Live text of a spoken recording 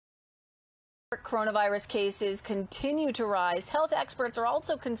Coronavirus cases continue to rise. Health experts are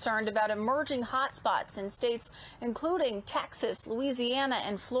also concerned about emerging hotspots in states including Texas, Louisiana,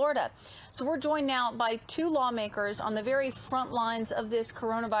 and Florida. So we're joined now by two lawmakers on the very front lines of this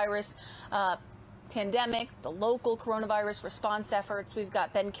coronavirus pandemic, the local coronavirus response efforts. We've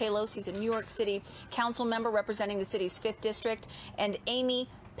got Ben Kallos, he's a New York City council member representing the city's 5th district, and Amy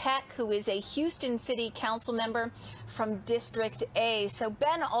Peck, who is a Houston City Council member from District A. So,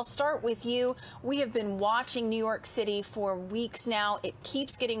 Ben, I'll start with you. We have been watching New York City for weeks now. It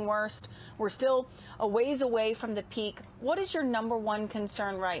keeps getting worse. We're still a ways away from the peak. What is your #1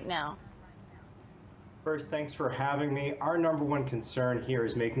 concern right now? First, thanks for having me. Our #1 concern here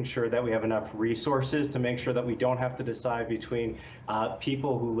is making sure that we have enough resources to make sure that we don't have to decide between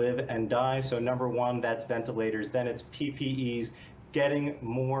people who live and die. So #1, that's ventilators. Then it's PPEs, getting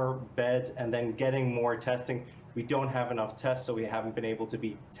more beds, and then getting more testing. We don't have enough tests, so we haven't been able to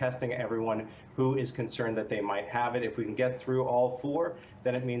be testing everyone who is concerned that they might have it. If we can get through all 4,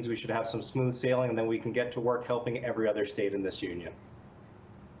 then it means we should have some smooth sailing, and then we can get to work helping every other state in this union.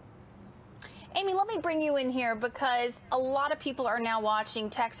 Amy, let me bring you in here because a lot of people are now watching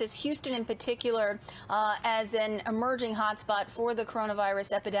Texas, Houston in particular, as an emerging hotspot for the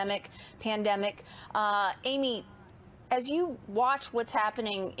coronavirus pandemic. Amy, as you watch what's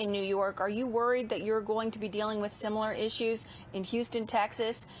happening in New York, are you worried that you're going to be dealing with similar issues in Houston,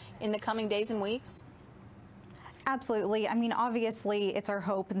 Texas in the coming days and weeks? Absolutely. I mean, obviously, it's our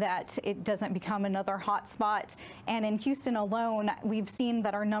hope that it doesn't become another hot spot. And in Houston alone, we've seen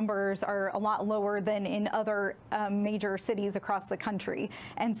that our numbers are a lot lower than in other major cities across the country.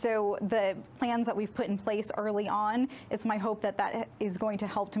 And so the plans that we've put in place early on, it's my hope that that is going to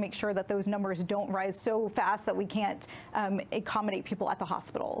help to make sure that those numbers don't rise so fast that we can't accommodate people at the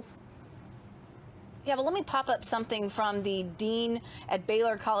hospitals. Yeah, but let me pop up something from the dean at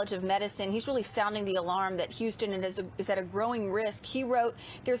Baylor College of Medicine. He's really sounding the alarm that Houston is at a growing risk. He wrote,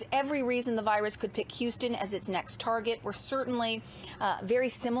 "There's every reason the virus could pick Houston as its next target. We're certainly very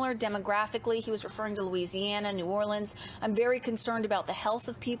similar demographically." He was referring to Louisiana, New Orleans. "I'm very concerned about the health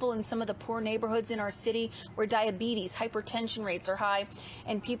of people in some of the poor neighborhoods in our city where diabetes, hypertension rates are high,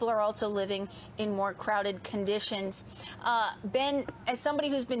 and people are also living in more crowded conditions." Ben, as somebody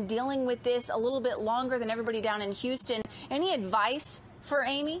who's been dealing with this a little bit longer than everybody down in Houston, any advice for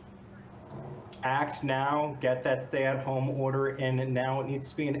Amy? Act now, get that stay-at-home order in now. It needs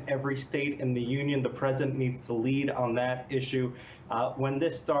to be in every state in the union. The president needs to lead on that issue. When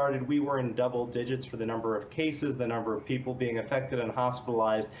this started, we were in double digits for the number of cases, the number of people being affected and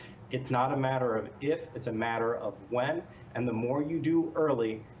hospitalized. It's not a matter of if, it's a matter of when. And the more you do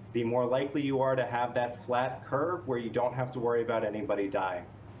early, the more likely you are to have that flat curve where you don't have to worry about anybody dying.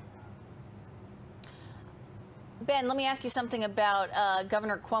 Ben, let me ask you something about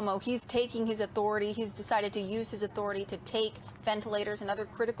Governor Cuomo. He's taking his authority. He's decided to use his authority to take ventilators and other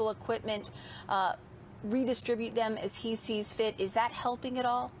critical equipment, redistribute them as he sees fit. Is that helping at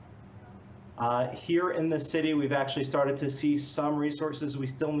all? Here in the city, we've actually started to see some resources. We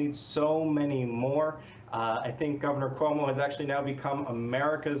still need so many more. I think Governor Cuomo has actually now become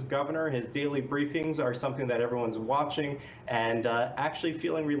America's governor. His daily briefings are something that everyone's watching and actually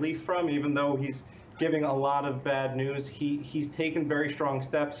feeling relief from, even though he's giving a lot of bad news. He's taken very strong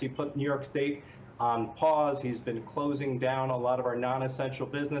steps. He put New York State on pause. He's been closing down a lot of our non-essential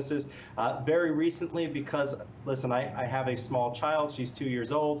businesses very recently because, listen, I have a small child. She's 2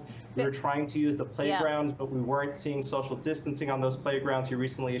 years old. We were trying to use the playgrounds, but we weren't seeing social distancing on those playgrounds. He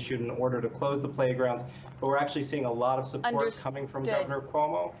recently issued an order to close the playgrounds, but we're actually seeing a lot of support coming from Governor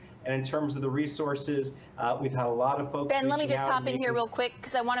Cuomo. And in terms of the resources, we've had a lot of folks. Ben, let me just hop in here real quick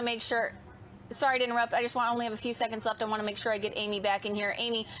because I want to make sure. Sorry to interrupt. I just only have a few seconds left. I want to make sure I get Amy back in here.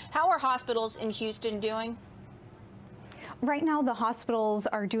 Amy, how are hospitals in Houston doing? Right now, the hospitals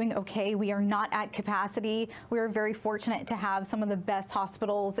are doing okay. We are not at capacity. We are very fortunate to have some of the best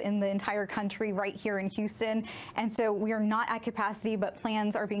hospitals in the entire country right here in Houston. And so we are not at capacity, but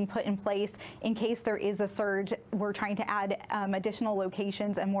plans are being put in place in case there is a surge. We're trying to add additional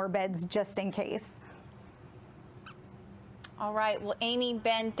locations and more beds just in case. All right. Well, Amy,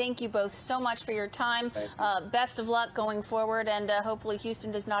 Ben, thank you both so much for your time. Best of luck going forward, and hopefully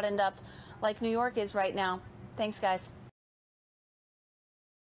Houston does not end up like New York is right now. Thanks, guys.